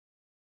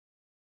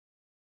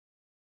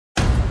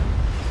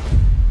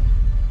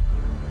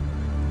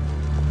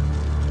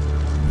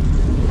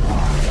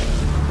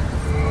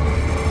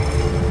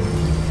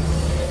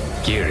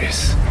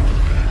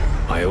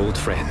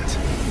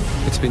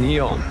been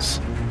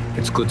eons.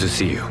 It's good to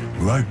see you.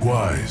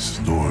 Likewise,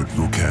 Lord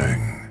Liu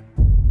Kang.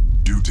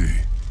 Duty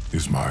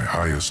is my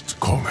highest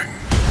calling.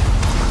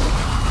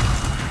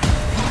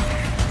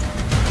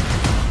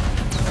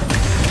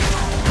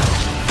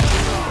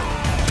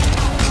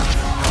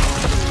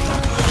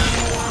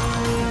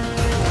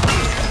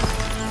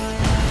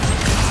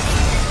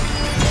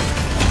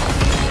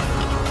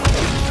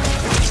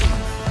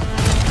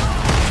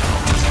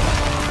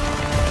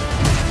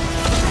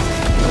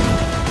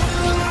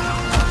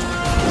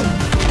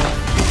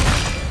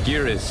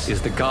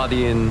 Is the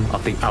guardian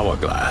of the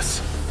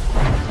hourglass,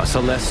 a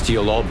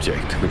celestial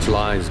object which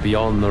lies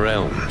beyond the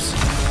realms.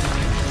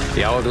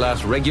 The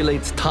hourglass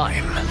regulates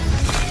time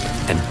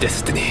and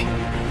destiny.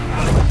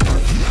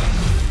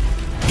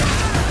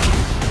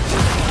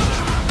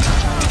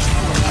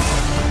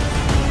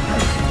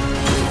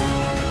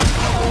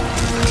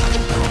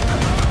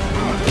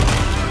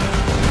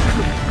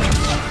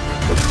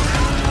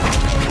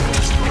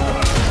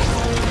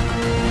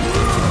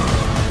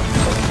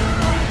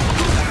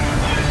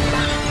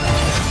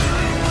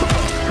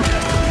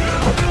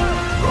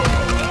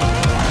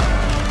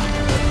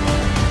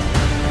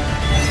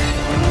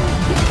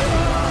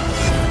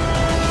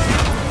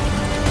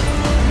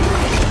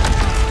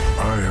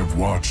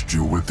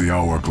 You with the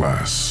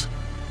hourglass.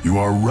 You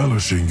are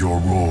relishing your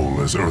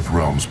role as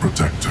Earthrealm's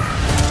protector.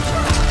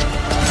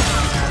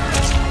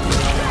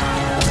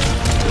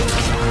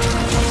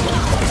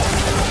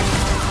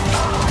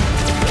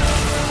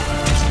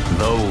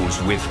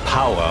 Those with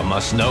power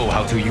must know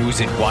how to use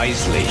it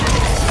wisely.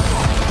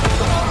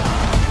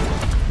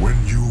 When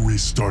you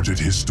restarted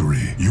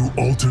history, you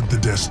altered the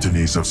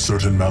destinies of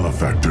certain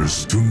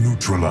malefactors to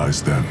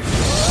neutralize them.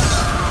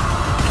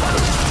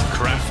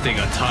 Crafting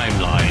a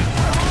timeline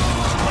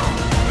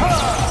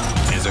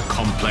is a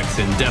complex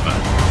endeavor.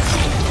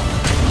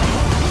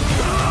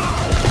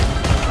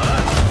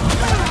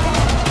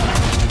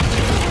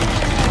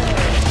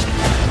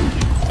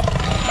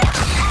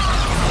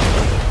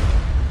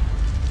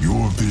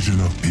 Your vision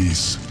of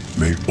peace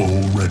may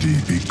already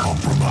be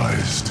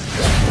compromised.